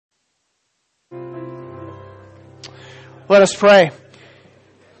Let us pray.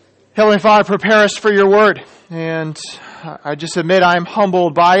 Heavenly Father, prepare us for your word. And I just admit I am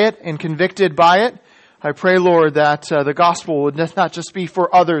humbled by it and convicted by it. I pray, Lord, that the gospel would not just be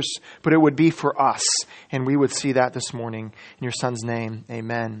for others, but it would be for us. And we would see that this morning. In your Son's name,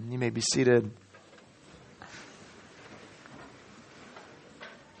 amen. You may be seated.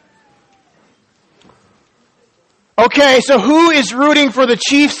 Okay, so who is rooting for the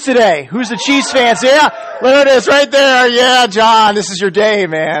Chiefs today? Who's the Chiefs fans? Yeah, there it is right there. Yeah, John, this is your day,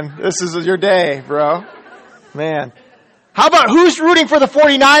 man. This is your day, bro. Man. How about who's rooting for the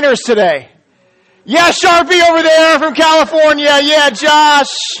 49ers today? Yeah, Sharpie over there from California. Yeah,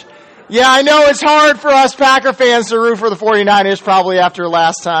 Josh. Yeah, I know it's hard for us Packer fans to root for the 49ers probably after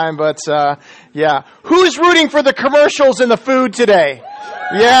last time, but yeah. Who's rooting for the commercials and the food today?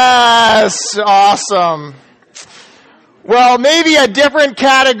 Yes, awesome. Well, maybe a different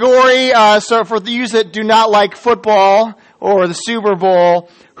category. So for those that do not like football or the Super Bowl,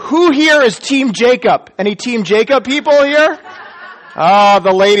 who here is Team Jacob? Any Team Jacob people here? Oh,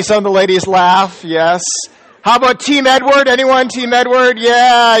 some of the ladies laugh. Yes. How about Team Edward? Anyone Team Edward?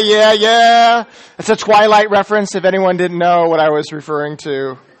 Yeah. It's a Twilight reference if anyone didn't know what I was referring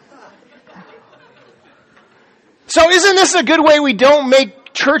to. So isn't this a good way we don't make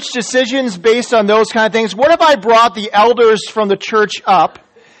church decisions based on those kind of things? What if I brought the elders from the church up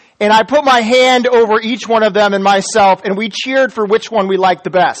and I put my hand over each one of them and myself and we cheered for which one we liked the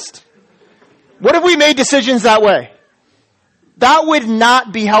best? What if we made decisions that way? That would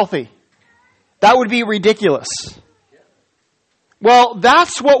not be healthy. That would be ridiculous. Well,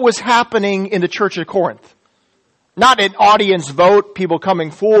 that's what was happening in the church of Corinth. Not an audience vote, people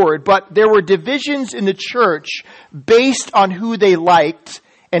coming forward, but there were divisions in the church based on who they liked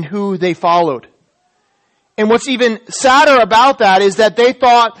and who they followed. And what's even sadder about that is that they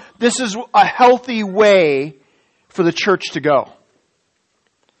thought this is a healthy way for the church to go.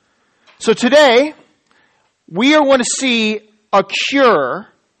 So today, we are going to see a cure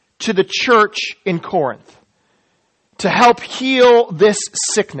to the church in Corinth to help heal this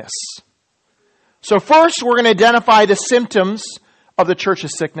sickness. So first, we're going to identify the symptoms of the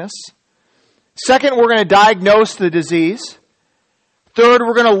church's sickness. Second, we're going to diagnose the disease. Third,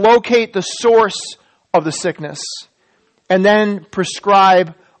 we're going to locate the source of the sickness. And then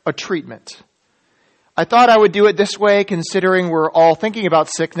prescribe a treatment. I thought I would do it this way, considering we're all thinking about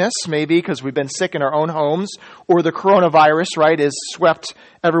sickness, maybe because we've been sick in our own homes, or the coronavirus, right, has swept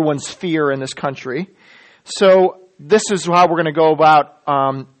everyone's fear in this country. So this is how we're going to go about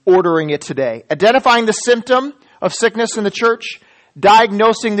ordering it today. Identifying the symptom of sickness in the church,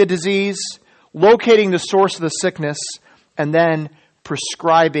 diagnosing the disease, locating the source of the sickness, and then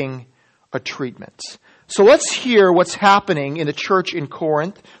prescribing a treatment. So let's hear what's happening in the church in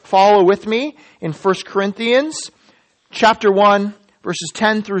Corinth. Follow with me in 1 Corinthians chapter 1, verses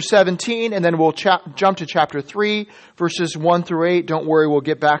 10 through 17, and then we'll jump to chapter 3, verses 1 through 8. Don't worry, we'll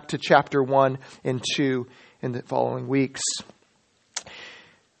get back to chapter 1 and 2 in the following weeks.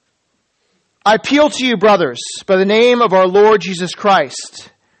 I appeal to you, brothers, by the name of our Lord Jesus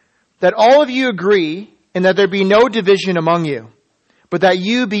Christ, that all of you agree and that there be no division among you, but that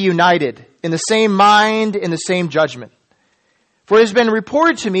you be united in the same mind and the same judgment. For it has been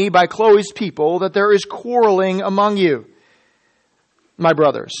reported to me by Chloe's people that there is quarreling among you, my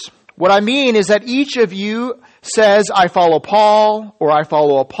brothers. What I mean is that each of you says, I follow Paul, or I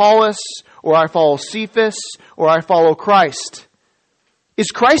follow Apollos, or I follow Cephas, or I follow Christ.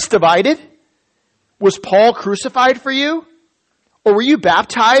 Is Christ divided? Was Paul crucified for you? Or were you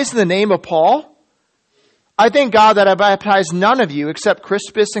baptized in the name of Paul? I thank God that I baptized none of you except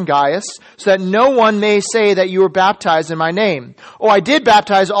Crispus and Gaius, so that no one may say that you were baptized in my name. Oh, I did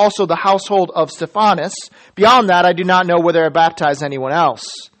baptize also the household of Stephanas. Beyond that, I do not know whether I baptized anyone else.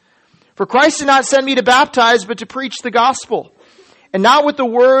 For Christ did not send me to baptize, but to preach the gospel, and not with the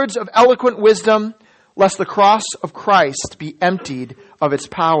words of eloquent wisdom, lest the cross of Christ be emptied of its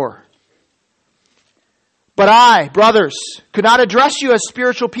power. But I, brothers, could not address you as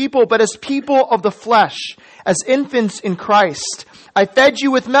spiritual people, but as people of the flesh, as infants in Christ. I fed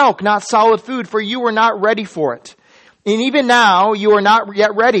you with milk, not solid food, for you were not ready for it. And even now you are not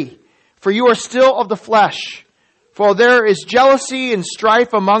yet ready, for you are still of the flesh. For there is jealousy and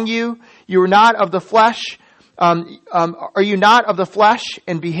strife among you. You are not of the flesh. Are you not of the flesh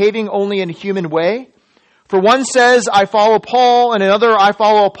and behaving only in a human way? For one says, I follow Paul, and another, I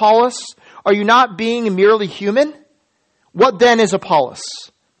follow Apollos. Are you not being merely human? What then is Apollos?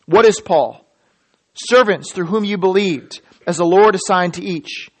 What is Paul? Servants through whom you believed, as the Lord assigned to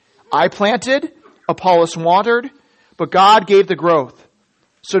each. I planted, Apollos watered, but God gave the growth.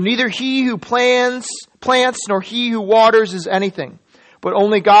 So neither he who plants nor he who waters is anything, but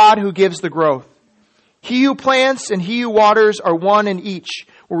only God who gives the growth. He who plants and he who waters are one, and each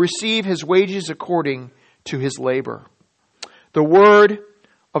will receive his wages according to his labor. The word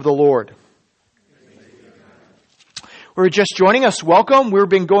of the Lord. We're just joining us, welcome. We've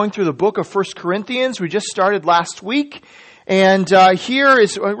been going through the book of 1 Corinthians. We just started last week. And here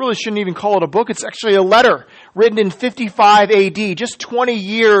is, I really shouldn't even call it a book. It's actually a letter written in 55 AD, just 20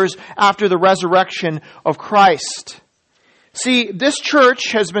 years after the resurrection of Christ. See, this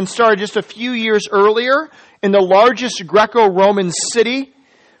church has been started just a few years earlier in the largest Greco-Roman city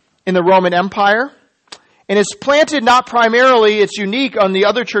in the Roman Empire. And it's planted not primarily, it's unique on the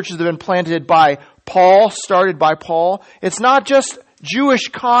other churches that have been planted by Paul, started by Paul. It's not just Jewish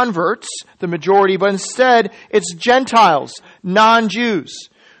converts, the majority, but instead it's Gentiles, non-Jews,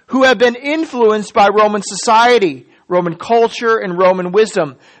 who have been influenced by Roman society, Roman culture, and Roman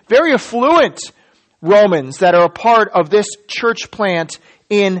wisdom. Very affluent Romans that are a part of this church plant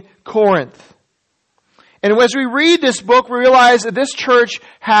in Corinth. And as we read this book, we realize that this church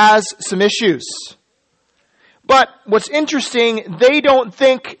has some issues. But what's interesting, they don't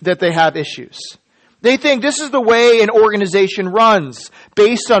think that they have issues. They think this is the way an organization runs,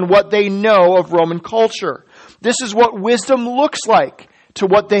 based on what they know of Roman culture. This is what wisdom looks like to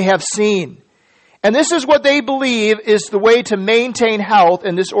what they have seen. And this is what they believe is the way to maintain health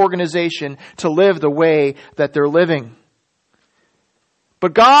in this organization, to live the way that they're living.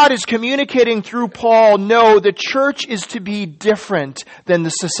 But God is communicating through Paul, no, the church is to be different than the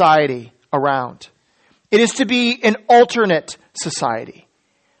society around. It is to be an alternate society.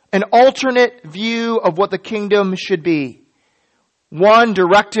 An alternate view of what the kingdom should be. One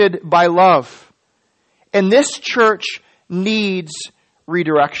directed by love. And this church needs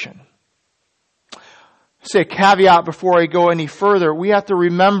redirection. I'll say a caveat before I go any further. We have to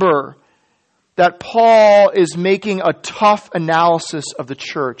remember that Paul is making a tough analysis of the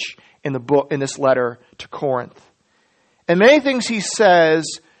church in the book, in this letter to Corinth. And many things he says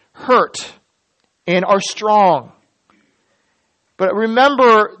hurt and are strong. But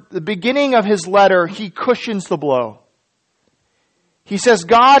remember, the beginning of his letter, he cushions the blow. He says,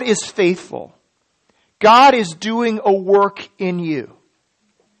 God is faithful. God is doing a work in you.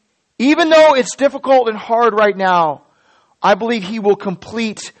 Even though it's difficult and hard right now, I believe He will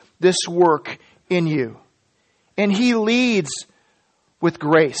complete this work in you. And He leads with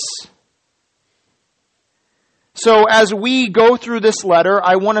grace. So as we go through this letter,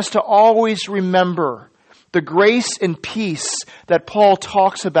 I want us to always remember the grace and peace that Paul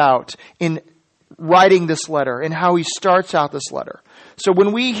talks about in writing this letter and how he starts out this letter. So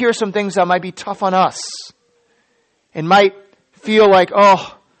when we hear some things that might be tough on us and might feel like,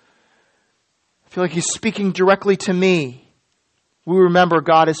 I feel like he's speaking directly to me, we remember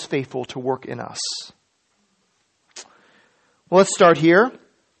God is faithful to work in us. Well, let's start here.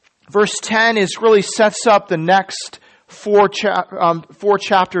 Verse 10 really sets up the next four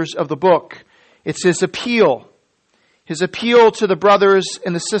chapters of the book. It's his appeal to the brothers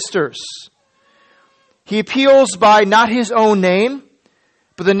and the sisters. He appeals by not his own name,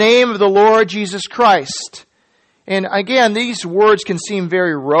 but the name of the Lord Jesus Christ. And again, these words can seem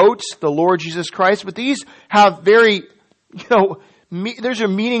very rote, the Lord Jesus Christ, but these have very, these are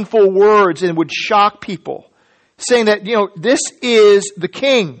meaningful words and would shock people. Saying that, this is the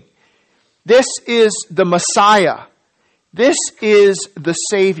King. This is the Messiah. This is the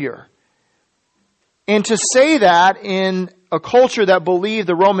Savior. And to say that in a culture that believed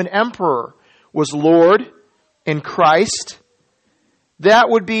the Roman emperor was Lord and Christ, that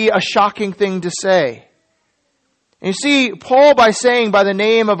would be a shocking thing to say. And you see, Paul, by saying by the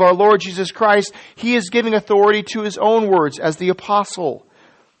name of our Lord Jesus Christ, he is giving authority to his own words as the apostle.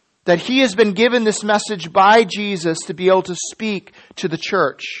 That he has been given this message by Jesus to be able to speak to the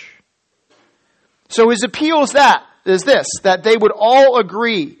church. So his appeal is this, that they would all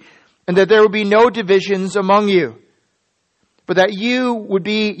agree and that there would be no divisions among you, but that you would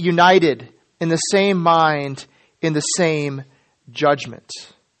be united in the same mind, in the same judgment.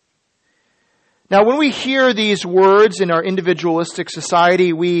 Now, when we hear these words in our individualistic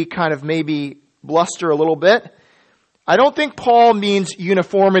society, we kind of maybe bluster a little bit. I don't think Paul means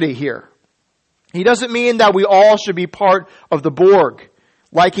uniformity here. He doesn't mean that we all should be part of the Borg,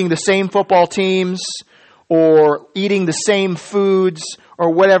 liking the same football teams or eating the same foods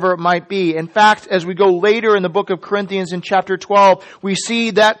or whatever it might be. In fact, as we go later in the book of Corinthians in chapter 12, we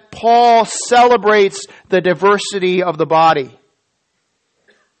see that Paul celebrates the diversity of the body.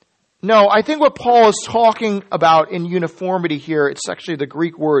 No, I think what Paul is talking about in uniformity here, it's actually the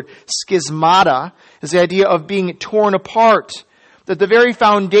Greek word schismata, is the idea of being torn apart. that the very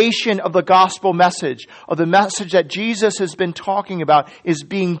foundation of the gospel message, of the message that Jesus has been talking about, is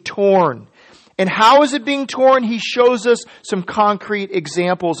being torn. And how is it being torn? He shows us some concrete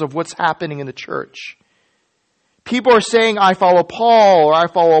examples of what's happening in the church. People are saying, I follow Paul, or I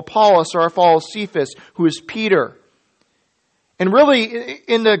follow Apollos, or I follow Cephas, who is Peter. And really,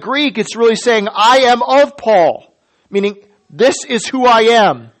 in the Greek, it's really saying, I am of Paul. Meaning, this is who I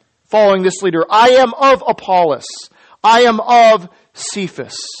am, following this leader. I am of Apollos. I am of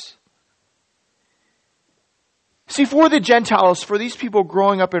Cephas. See, for the Gentiles, for these people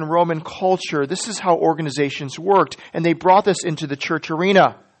growing up in Roman culture, this is how organizations worked, and they brought this into the church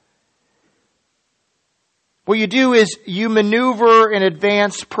arena. What you do is you maneuver and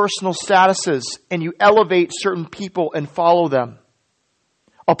advance personal statuses, and you elevate certain people and follow them.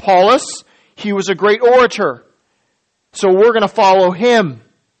 Apollos, he was a great orator, so we're going to follow him.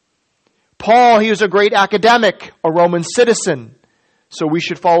 Paul, he was a great academic, a Roman citizen, so we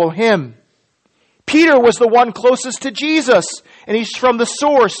should follow him. Peter was the one closest to Jesus, and he's from the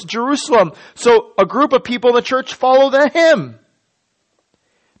source, Jerusalem, so a group of people in the church follow him.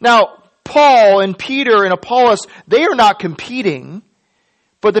 Now, Paul and Peter and Apollos, they are not competing,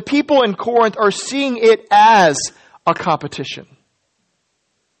 but the people in Corinth are seeing it as a competition.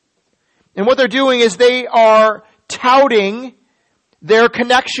 And what they're doing is they are touting their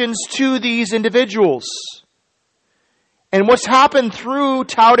connections to these individuals. And what's happened through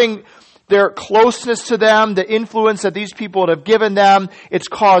touting their closeness to them, the influence that these people have given them, it's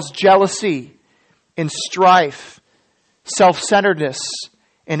caused jealousy and strife, self-centeredness,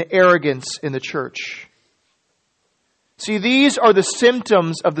 and arrogance in the church. See, these are the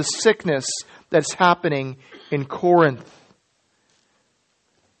symptoms of the sickness that's happening in Corinth.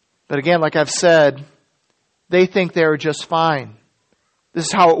 But again, like I've said, they think they're just fine. This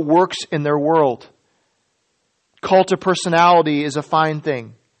is how it works in their world. Cult of personality is a fine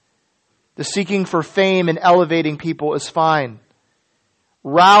thing. The seeking for fame and elevating people is fine.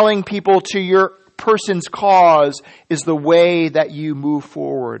 Rallying people to your person's cause is the way that you move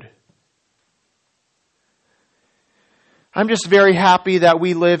forward. I'm just very happy that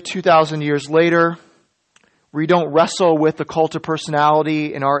we live 2,000 years later. We don't wrestle with the cult of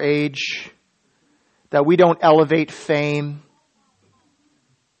personality in our age. That we don't elevate fame.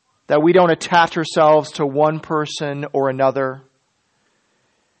 That we don't attach ourselves to one person or another.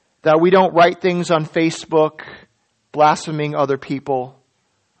 That we don't write things on Facebook blaspheming other people.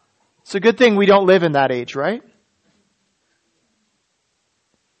 It's a good thing we don't live in that age, right?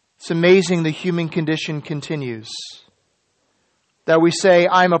 It's amazing the human condition continues. That we say,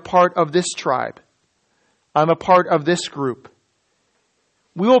 I'm a part of this tribe. I'm a part of this group.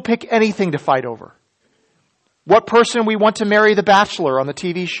 We will pick anything to fight over. What person we want to marry the bachelor on the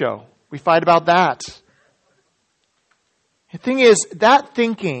TV show. We fight about that. The thing is, that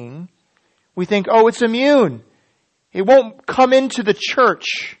thinking, we think, oh, it's immune. It won't come into the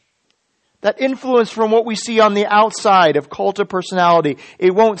church. That influence from what we see on the outside of cult of personality,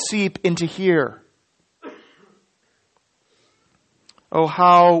 it won't seep into here. Oh,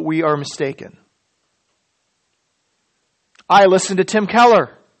 how we are mistaken. I listen to Tim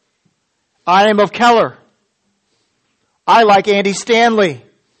Keller. I am of Keller. I like Andy Stanley.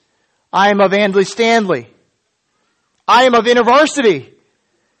 I am of Andy Stanley. I am of InterVarsity.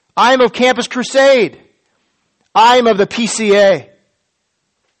 I am of Campus Crusade. I am of the PCA.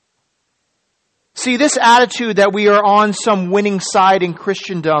 See, this attitude that we are on some winning side in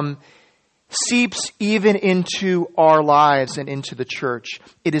Christendom seeps even into our lives and into the church.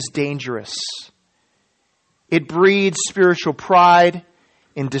 It is dangerous. It breeds spiritual pride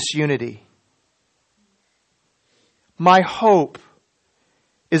and disunity. My hope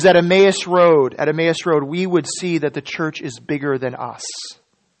is that at Emmaus Road, we would see that the church is bigger than us.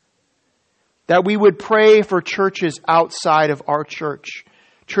 That we would pray for churches outside of our church,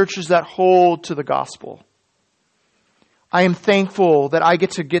 churches that hold to the gospel. I am thankful that I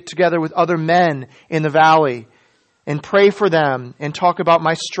get together with other men in the valley and pray for them and talk about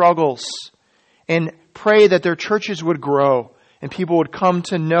my struggles and pray that their churches would grow and people would come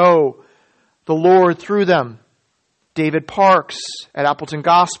to know the Lord through them. David Parks at Appleton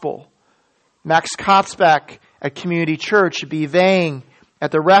Gospel, Max Kotzbeck at Community Church, B. Vang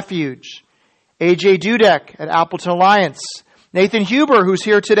at The Refuge, A.J. Dudek at Appleton Alliance, Nathan Huber, who's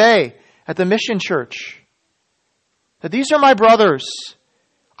here today at the Mission Church. That these are my brothers.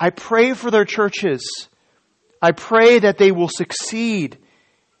 I pray for their churches. I pray that they will succeed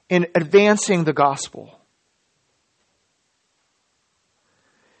in advancing the gospel.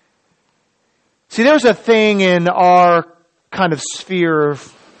 See, there's a thing in our kind of sphere,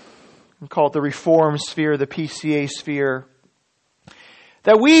 we call it the reform sphere, the PCA sphere,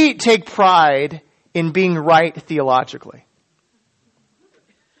 that we take pride in being right theologically.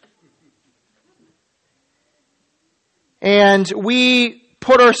 And we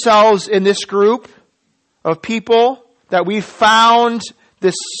put ourselves in this group of people that we found,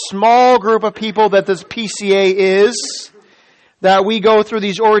 this small group of people that this PCA is, that we go through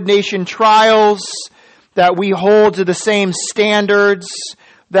these ordination trials, that we hold to the same standards,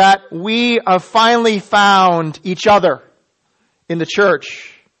 that we have finally found each other in the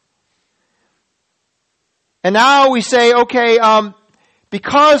church. And now we say, okay,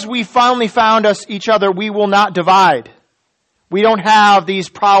 because we finally found each other, we will not divide. We don't have these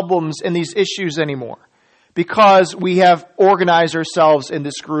problems and these issues anymore because we have organized ourselves in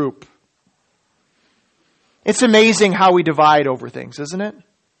this group. It's amazing how we divide over things, isn't it?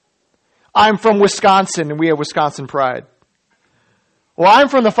 I'm from Wisconsin and we have Wisconsin pride. Well, I'm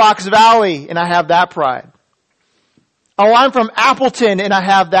from the Fox Valley and I have that pride. Oh, I'm from Appleton and I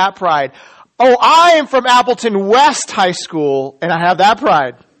have that pride. Oh, I am from Appleton West High School and I have that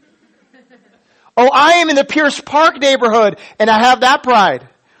pride. Oh, I am in the Pierce Park neighborhood and I have that pride.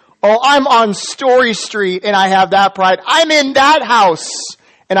 Oh, I'm on Story Street and I have that pride. I'm in that house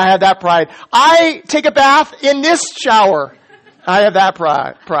and I have that pride. I take a bath in this shower. I have that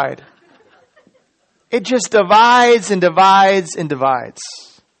pride. It just divides and divides and divides.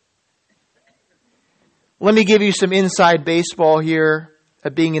 Let me give you some inside baseball here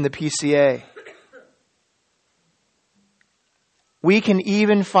of being in the PCA. We can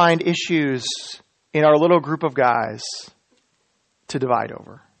even find issues in our little group of guys to divide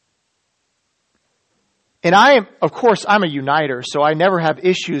over. And I'm a uniter, so I never have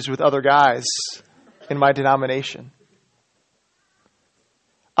issues with other guys in my denomination.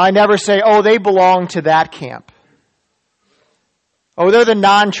 I never say, oh, they belong to that camp. Oh, they're the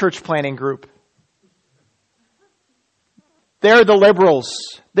non-church planting group. They're the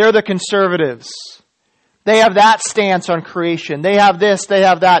liberals. They're the conservatives. They have that stance on creation. They have this, they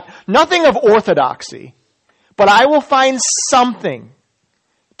have that. Nothing of orthodoxy. But I will find something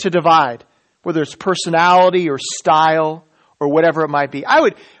to divide, whether it's personality or style or whatever it might be.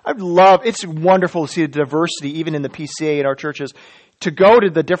 I'd love, it's wonderful to see the diversity even in the PCA in our churches, to go to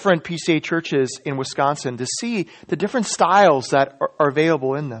the different PCA churches in Wisconsin to see the different styles that are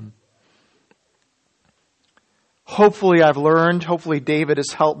available in them. Hopefully I've learned, hopefully David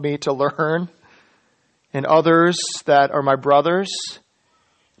has helped me to learn, and others that are my brothers,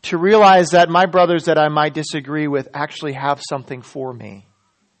 to realize that my brothers that I might disagree with actually have something for me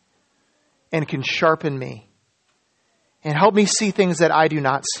and can sharpen me and help me see things that I do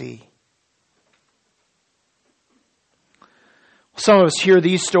not see. Some of us hear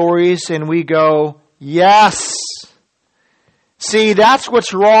these stories and we go, yes. See, that's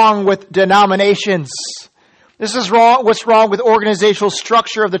what's wrong with denominations. This is wrong. What's wrong with organizational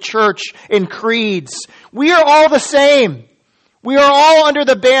structure of the church and creeds? We are all the same. We are all under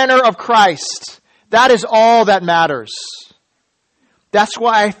the banner of Christ. That is all that matters. That's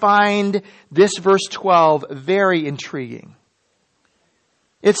why I find this verse 12 very intriguing.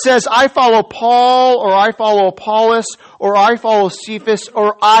 It says, I follow Paul, or I follow Apollos, or I follow Cephas,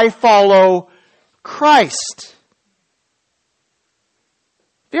 or I follow Christ.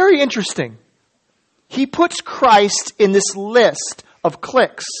 Very interesting. He puts Christ in this list of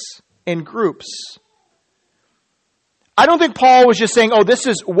cliques and groups. I don't think Paul was just saying, oh, this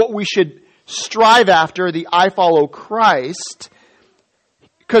is what we should strive after, the I follow Christ.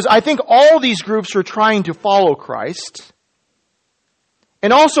 Because I think all these groups are trying to follow Christ.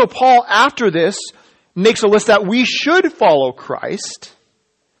 And also Paul, after this, makes a list that we should follow Christ.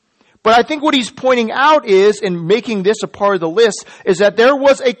 But I think what he's pointing out is, in making this a part of the list, is that there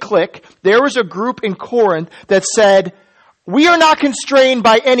was a clique, there was a group in Corinth that said, we are not constrained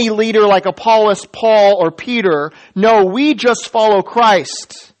by any leader like Apollos, Paul, or Peter. No, we just follow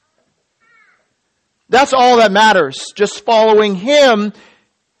Christ. That's all that matters, just following him.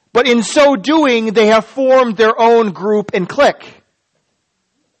 But in so doing, they have formed their own group and clique.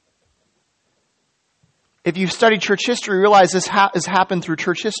 If you've studied church history, you realize this has happened through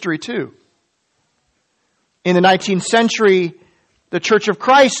church history too. In the 19th century, the Church of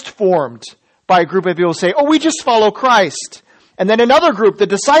Christ formed by a group of people who say, oh, we just follow Christ. And then another group, the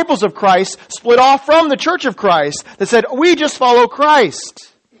disciples of Christ, split off from the Church of Christ that said, we just follow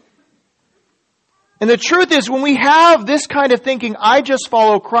Christ. And the truth is, when we have this kind of thinking, I just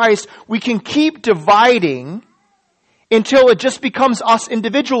follow Christ, we can keep dividing until it just becomes us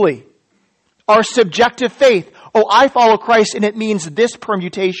individually. Our subjective faith. Oh, I follow Christ and it means this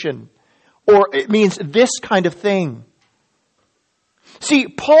permutation. Or it means this kind of thing. See,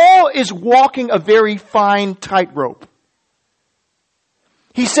 Paul is walking a very fine tightrope.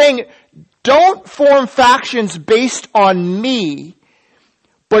 He's saying, don't form factions based on me,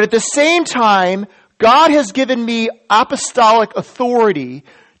 but at the same time, God has given me apostolic authority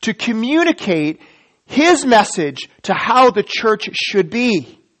to communicate His message to how the church should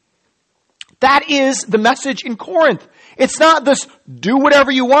be. That is the message in Corinth. It's not this do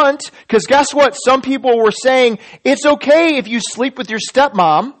whatever you want, because guess what? Some people were saying it's okay if you sleep with your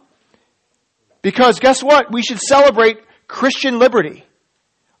stepmom, because guess what? We should celebrate Christian liberty.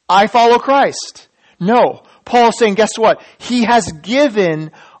 I follow Christ. No. Paul's saying, guess what? He has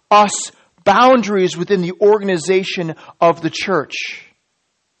given us boundaries within the organization of the church.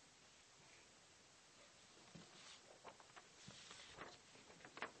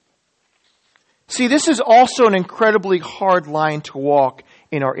 See, this is also an incredibly hard line to walk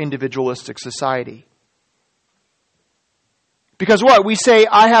in our individualistic society. Because what? We say,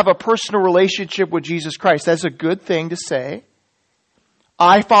 I have a personal relationship with Jesus Christ. That's a good thing to say.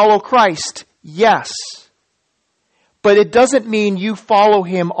 I follow Christ. Yes. But it doesn't mean you follow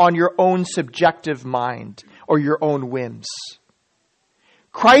Him on your own subjective mind or your own whims.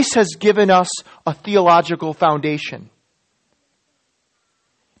 Christ has given us a theological foundation.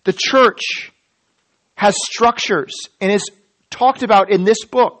 The church has structures and is talked about in this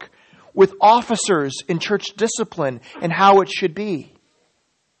book with officers in church discipline and how it should be.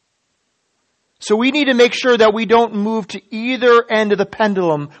 So we need to make sure that we don't move to either end of the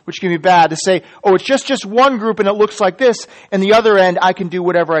pendulum, which can be bad, to say, oh, it's just one group and it looks like this, and the other end, I can do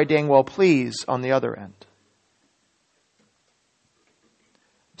whatever I dang well please on the other end.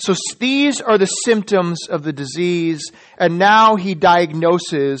 So these are the symptoms of the disease, and now he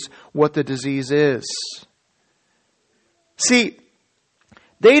diagnoses what the disease is. See,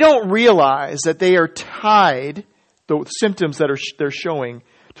 they don't realize that they are tied, the symptoms that they're showing,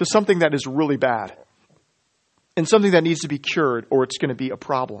 to something that is really bad and something that needs to be cured, or it's going to be a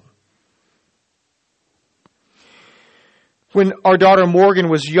problem. When our daughter Morgan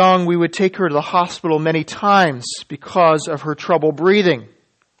was young, we would take her to the hospital many times because of her trouble breathing.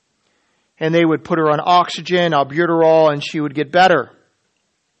 And they would put her on oxygen, albuterol, and she would get better.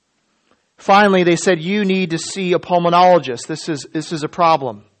 Finally, they said, you need to see a pulmonologist. This is a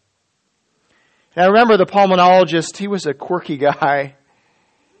problem. And I remember the pulmonologist, he was a quirky guy.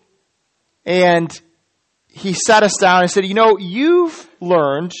 And he sat us down and said, you've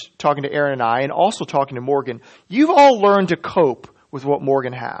learned, talking to Aaron and I, and also talking to Morgan, you've all learned to cope with what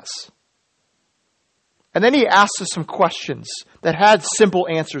Morgan has. And then he asked us some questions that had simple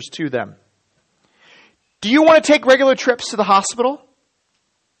answers to them. Do you want to take regular trips to the hospital?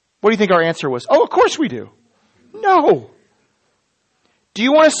 What do you think our answer was? Oh, of course we do. No. Do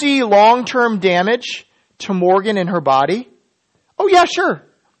you want to see long-term damage to Morgan and her body? Oh, yeah, sure.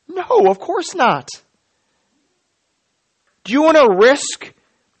 No, of course not. Do you want to risk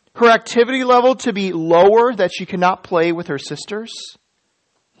her activity level to be lower that she cannot play with her sisters?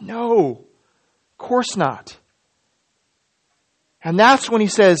 No, of course not. And that's when he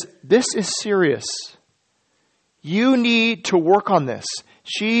says, this is serious. You need to work on this.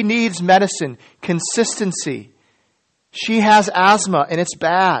 She needs medicine, consistency. She has asthma and it's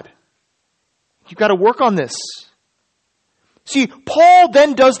bad. You've got to work on this. See, Paul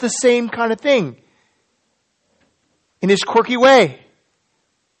then does the same kind of thing in his quirky way.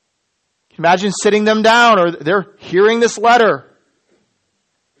 Imagine sitting them down, or they're hearing this letter.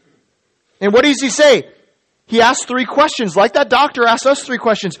 And what does he say? He asks 3 questions, like that doctor asked us 3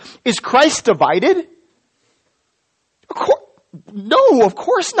 questions. Is Christ divided? No, of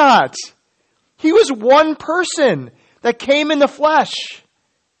course not. He was one person that came in the flesh,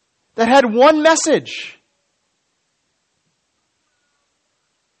 that had one message.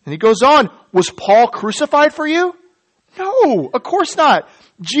 And he goes on, was Paul crucified for you? No, of course not.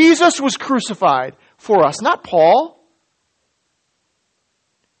 Jesus was crucified for us, not Paul.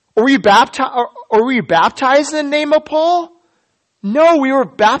 Or were you baptized in the name of Paul? No, we were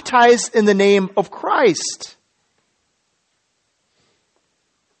baptized in the name of Christ.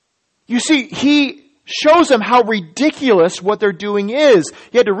 You see, he shows them how ridiculous what they're doing is.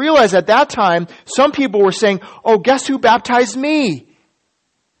 You had to realize at that time, some people were saying, oh, guess who baptized me?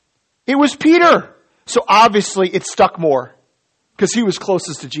 It was Peter. So obviously it stuck more because he was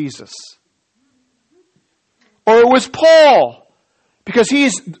closest to Jesus. Or it was Paul because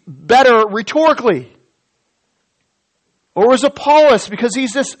he's better rhetorically. Or it was Apollos because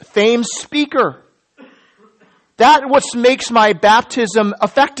he's this famed speaker. That's what makes my baptism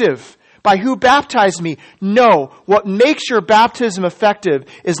effective. By who baptized me? No. What makes your baptism effective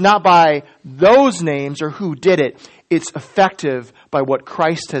is not by those names or who did it. It's effective by what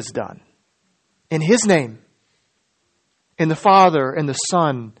Christ has done. In His name. in the Father and the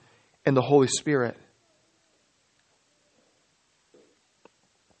Son and the Holy Spirit.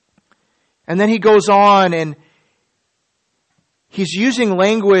 And then he goes on and he's using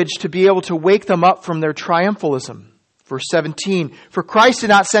language to be able to wake them up from their triumphalism. Verse 17, for Christ did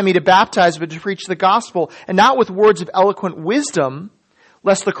not send me to baptize, but to preach the gospel, and not with words of eloquent wisdom,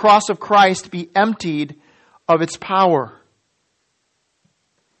 lest the cross of Christ be emptied of its power.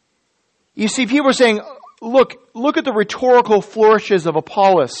 You see, people are saying, look at the rhetorical flourishes of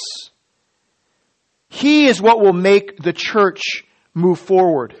Apollos. He is what will make the church move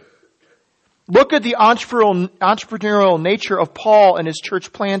forward. Look at the entrepreneurial nature of Paul and his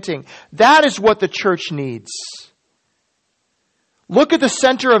church planting. That is what the church needs. Look at the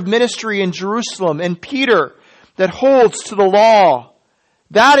center of ministry in Jerusalem and Peter that holds to the law.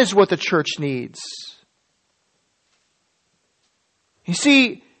 That is what the church needs. You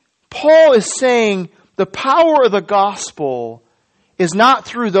see, Paul is saying the power of the gospel is not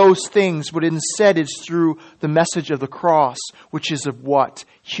through those things, but instead is through the message of the cross, which is of what?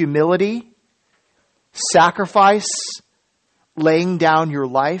 Humility, sacrifice, laying down your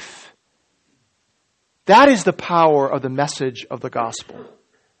life. That is the power of the message of the gospel.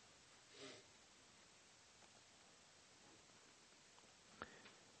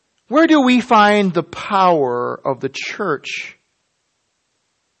 Where do we find the power of the church?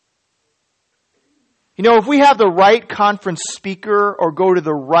 You know, if we have the right conference speaker or go to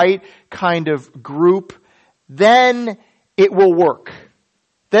the right kind of group, then it will work.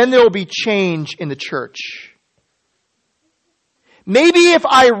 Then there will be change in the church. Maybe if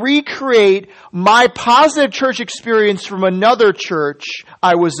I recreate my positive church experience from another church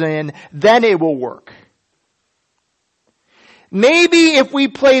I was in, then it will work. Maybe if we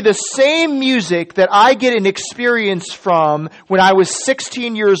play the same music that I get an experience from when I was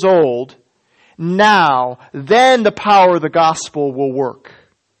 16 years old, now, then the power of the gospel will work.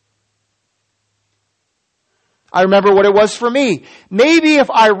 I remember what it was for me. Maybe if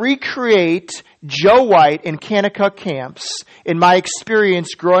I recreate Joe White in Kanakuk camps, in my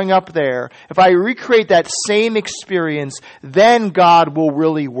experience growing up there, if I recreate that same experience, then God will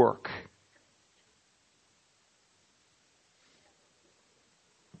really work.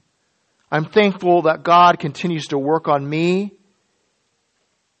 I'm thankful that God continues to work on me.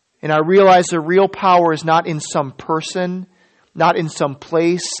 And I realize the real power is not in some person, not in some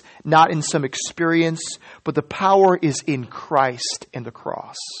place, not in some experience, but the power is in Christ and the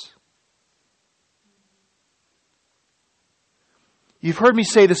cross. You've heard me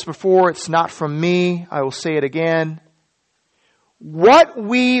say this before. It's not from me. I will say it again. What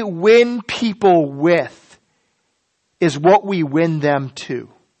we win people with is what we win them to.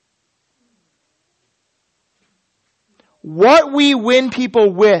 What we win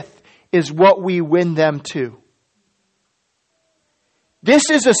people with is what we win them to. This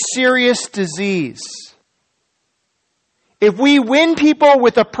is a serious disease. If we win people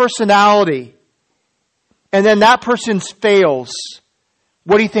with a personality and then that person fails,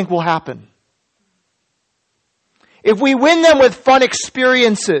 what do you think will happen? If we win them with fun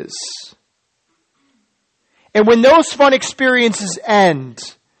experiences, and when those fun experiences end,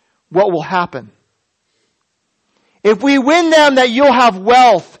 what will happen? If we win them that you'll have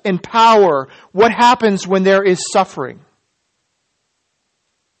wealth and power, what happens when there is suffering?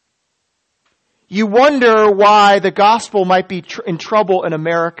 You wonder why the gospel might be in trouble in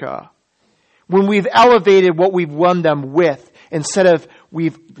America when we've elevated what we've won them with instead of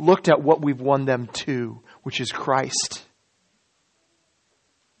we've looked at what we've won them to, which is Christ.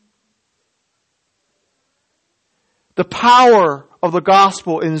 The power of the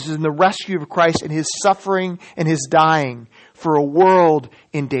gospel is in the rescue of Christ and His suffering and His dying for a world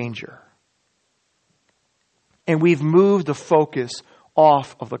in danger. And we've moved the focus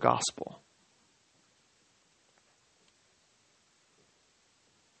off of the gospel.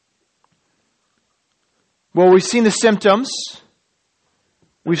 Well, we've seen the symptoms.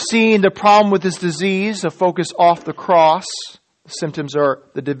 We've seen the problem with this disease, a focus off the cross. The symptoms are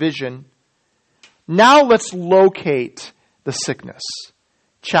the division. Now let's locate the sickness.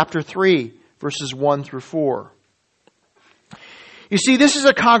 Chapter 3, verses 1 through 4. You see, this is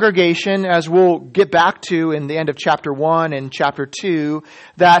a congregation, as we'll get back to in the end of chapter 1 and chapter 2,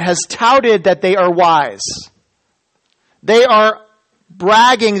 that has touted that they are wise. They are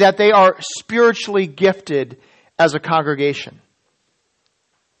bragging that they are spiritually gifted as a congregation.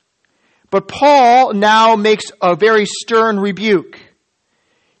 But Paul now makes a very stern rebuke.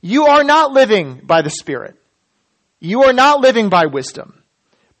 You are not living by the Spirit. You are not living by wisdom,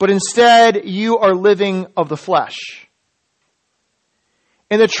 but instead you are living of the flesh.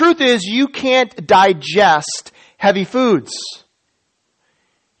 And the truth is, you can't digest heavy foods.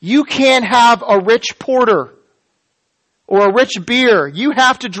 You can't have a rich porter or a rich beer. You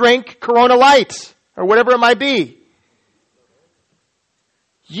have to drink Corona Light or whatever it might be.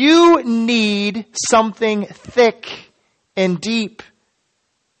 You need something thick and deep,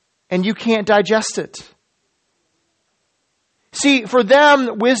 and you can't digest it. See, for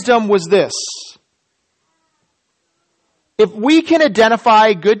them, wisdom was this. If we can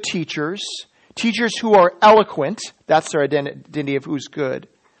identify good teachers, teachers who are eloquent, that's their identity of who's good.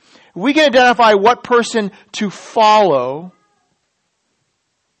 If we can identify what person to follow,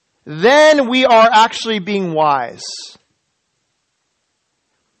 then we are actually being wise.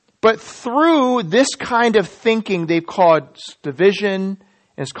 But through this kind of thinking, they've caused division,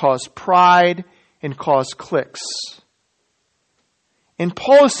 and it's caused pride, and caused cliques. And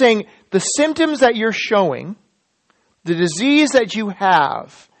Paul is saying, the symptoms that you're showing, the disease that you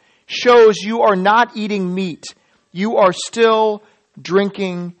have, shows you are not eating meat. You are still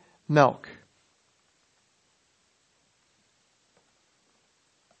drinking milk.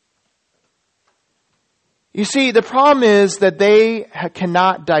 You see, the problem is that they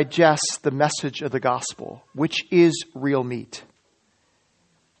cannot digest the message of the gospel, which is real meat.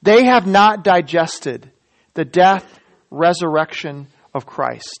 They have not digested the death, resurrection of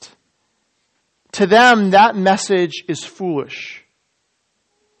Christ. To them, that message is foolish.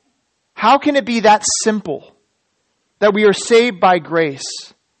 How can it be that simple that we are saved by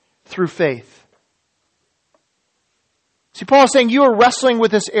grace through faith? See, Paul is saying you are wrestling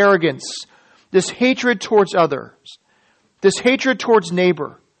with this arrogance, this hatred towards others, this hatred towards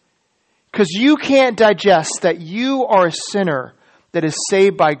neighbor, because you can't digest that you are a sinner that is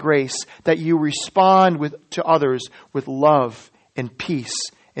saved by grace, that you respond to others with love and peace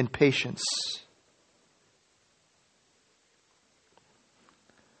and patience.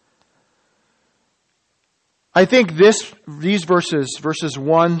 I think these verses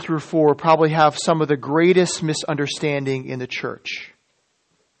 1 through 4, probably have some of the greatest misunderstanding in the church.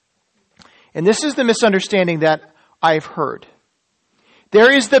 And this is the misunderstanding that I've heard.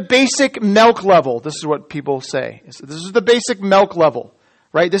 There is the basic milk level. This is what people say. This is the basic milk level,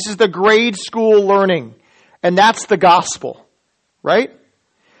 right? This is the grade school learning. And that's the gospel, right?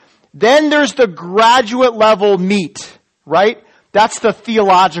 Then there's the graduate level meat, right? That's the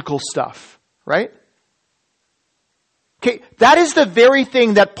theological stuff, right? Okay, that is the very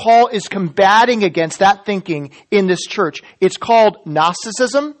thing that Paul is combating against, that thinking in this church. It's called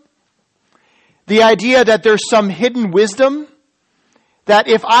Gnosticism. The idea that there's some hidden wisdom, that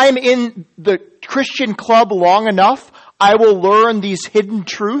if I'm in the Christian club long enough, I will learn these hidden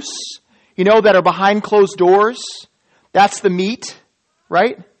truths, that are behind closed doors. That's the meat,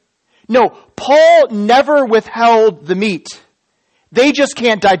 right? No, Paul never withheld the meat. They just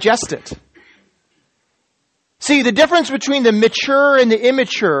can't digest it. See, the difference between the mature and the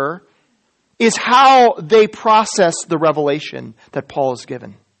immature is how they process the revelation that Paul has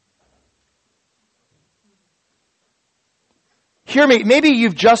given. Hear me, maybe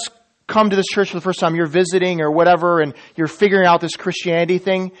you've just come to this church for the first time, you're visiting or whatever, and you're figuring out this Christianity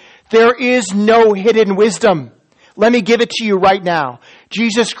thing. There is no hidden wisdom. Let me give it to you right now.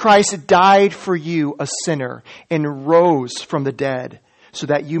 Jesus Christ died for you, a sinner, and rose from the dead so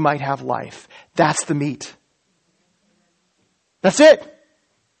that you might have life. That's the meat. That's it.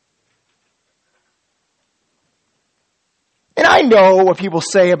 And I know what people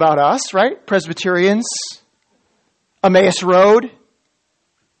say about us, right? Presbyterians, Emmaus Road,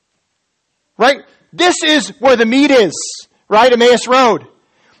 right? This is where the meat is, right? Emmaus Road.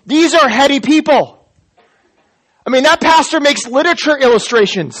 These are heady people. I mean, that pastor makes literature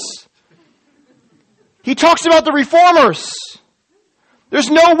illustrations. He talks about the reformers.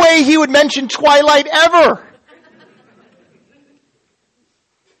 There's no way he would mention Twilight ever.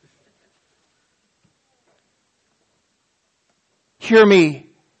 Hear me.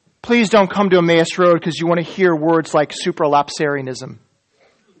 Please don't come to Emmaus Road because you want to hear words like supralapsarianism.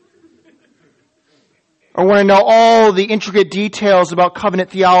 Or want to know all the intricate details about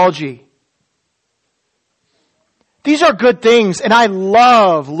covenant theology. These are good things, and I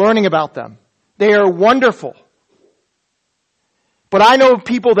love learning about them. They are wonderful. But I know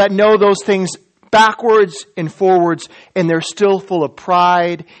people that know those things backwards and forwards, and they're still full of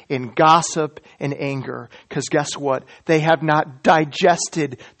pride and gossip and anger. Because guess what? They have not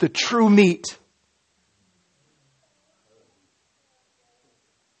digested the true meat.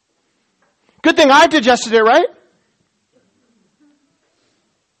 Good thing I've digested it, right?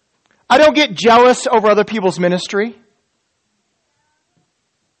 I don't get jealous over other people's ministry.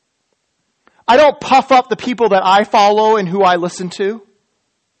 I don't puff up the people that I follow and who I listen to.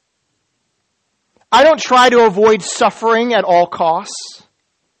 I don't try to avoid suffering at all costs.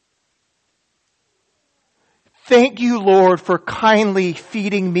 Thank you, Lord, for kindly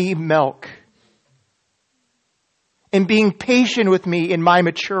feeding me milk and being patient with me in my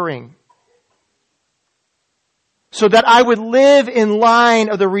maturing, so that I would live in line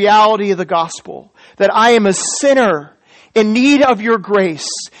of the reality of the gospel, that I am a sinner in need of your grace,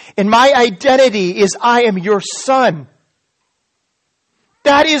 and my identity is I am your son.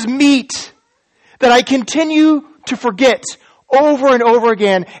 That is meat that I continue to forget over and over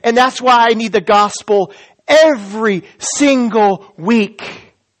again, and that's why I need the gospel every single week.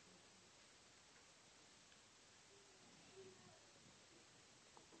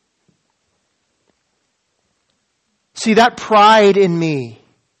 See, that pride in me,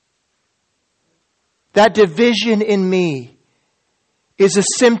 that division in me, is the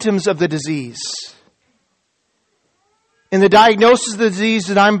symptoms of the disease. In the diagnosis of the disease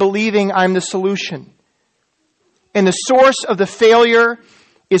that I'm believing I'm the solution. And the source of the failure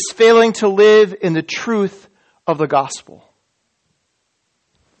is failing to live in the truth of the gospel.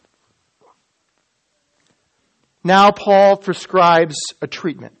 Now Paul prescribes a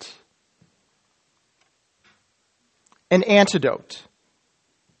treatment. An antidote.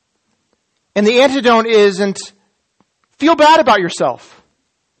 And the antidote isn't feel bad about yourself.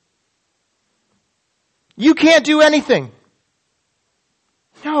 You can't do anything.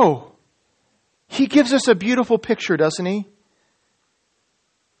 No. He gives us a beautiful picture, doesn't he?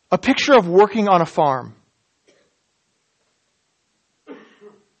 A picture of working on a farm.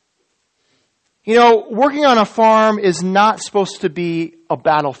 You know, working on a farm is not supposed to be a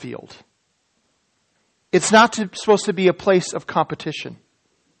battlefield. It's not supposed to be a place of competition.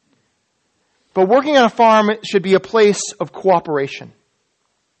 But working on a farm should be a place of cooperation.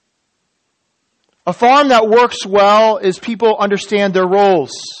 A farm that works well is people understand their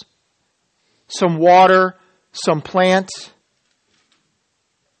roles. Some water, some plant.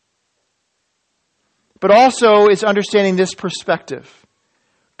 But also is understanding this perspective.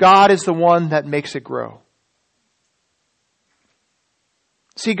 God is the one that makes it grow.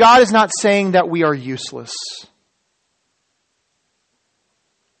 See, God is not saying that we are useless.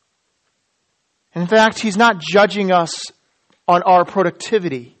 In fact, He's not judging us on our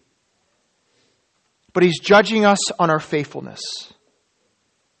productivity, but He's judging us on our faithfulness.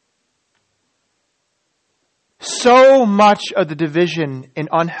 So much of the division and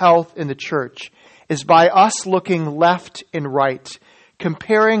unhealth in the church is by us looking left and right,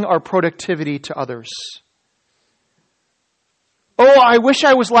 comparing our productivity to others. Oh, I wish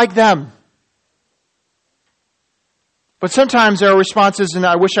I was like them. But sometimes there are responses, and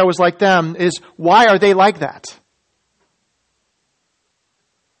I wish I was like them, is why are they like that?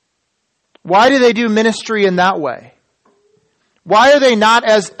 Why do they do ministry in that way? Why are they not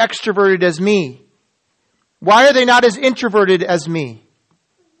as extroverted as me? Why are they not as introverted as me?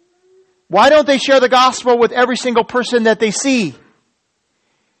 Why don't they share the gospel with every single person that they see?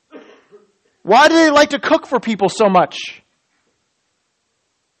 Why do they like to cook for people so much?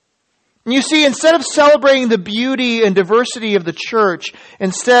 And you see, instead of celebrating the beauty and diversity of the church,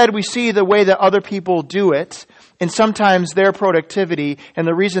 instead we see the way that other people do it, and sometimes their productivity, and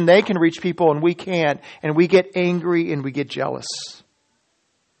the reason they can reach people and we can't, and we get angry and we get jealous.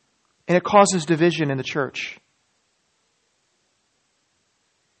 And it causes division in the church.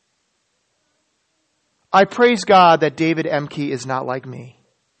 I praise God that David Emke is not like me.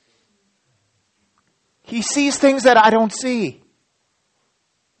 He sees things that I don't see.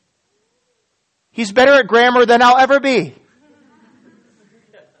 He's better at grammar than I'll ever be.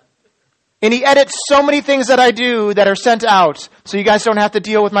 And he edits so many things that I do that are sent out, so you guys don't have to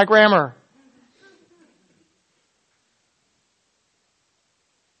deal with my grammar.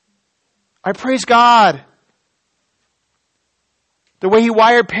 I praise God. The way He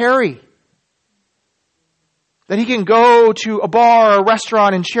wired Perry. That he can go to a bar or a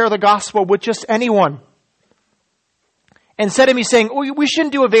restaurant and share the gospel with just anyone. Instead of me saying, oh, we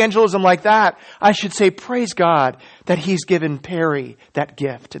shouldn't do evangelism like that, I should say, praise God that He's given Perry that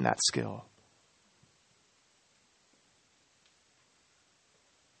gift and that skill.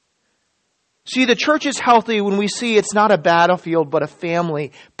 See, the church is healthy when we see it's not a battlefield, but a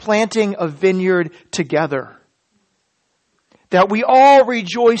family planting a vineyard together. That we all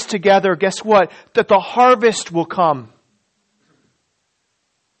rejoice together. Guess what? That the harvest will come.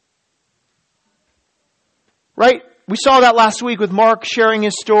 Right? We saw that last week with Mark sharing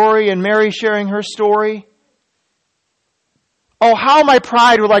his story and Mary sharing her story. Oh, how my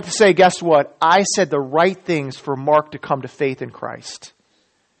pride would like to say, guess what? I said the right things for Mark to come to faith in Christ.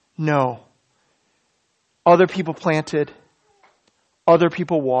 No. Other people planted. Other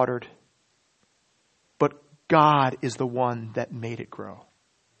people watered. God is the one that made it grow.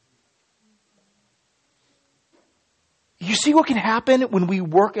 You see what can happen when we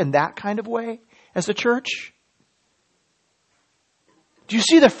work in that kind of way as a church? Do you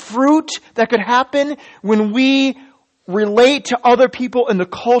see the fruit that could happen when we relate to other people in the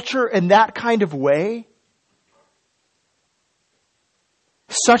culture in that kind of way?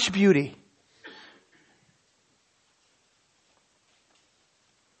 Such beauty.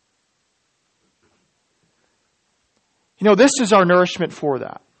 You know, this is our nourishment for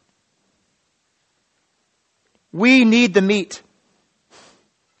that. We need the meat.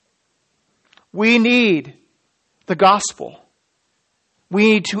 We need the gospel.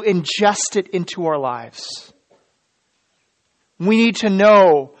 We need to ingest it into our lives. We need to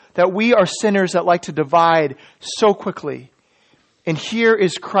know that we are sinners that like to divide so quickly. And here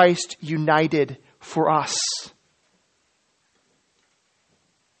is Christ united for us.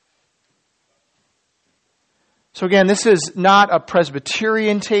 So again, this is not a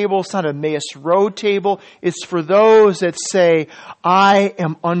Presbyterian table. It's not a Emmaus Road table. It's for those that say, I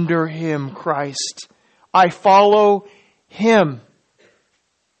am under Him, Christ. I follow Him.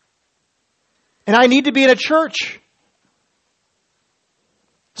 And I need to be in a church.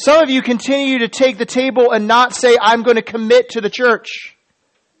 Some of you continue to take the table and not say, I'm going to commit to the church.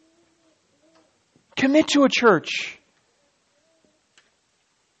 Commit to a church.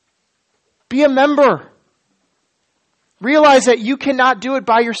 Be a member. Realize that you cannot do it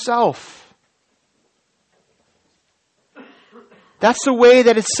by yourself. That's the way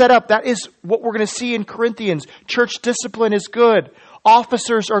that it's set up. That is what we're going to see in Corinthians. Church discipline is good.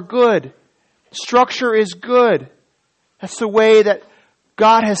 Officers are good. Structure is good. That's the way that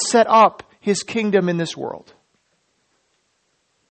God has set up His kingdom in this world.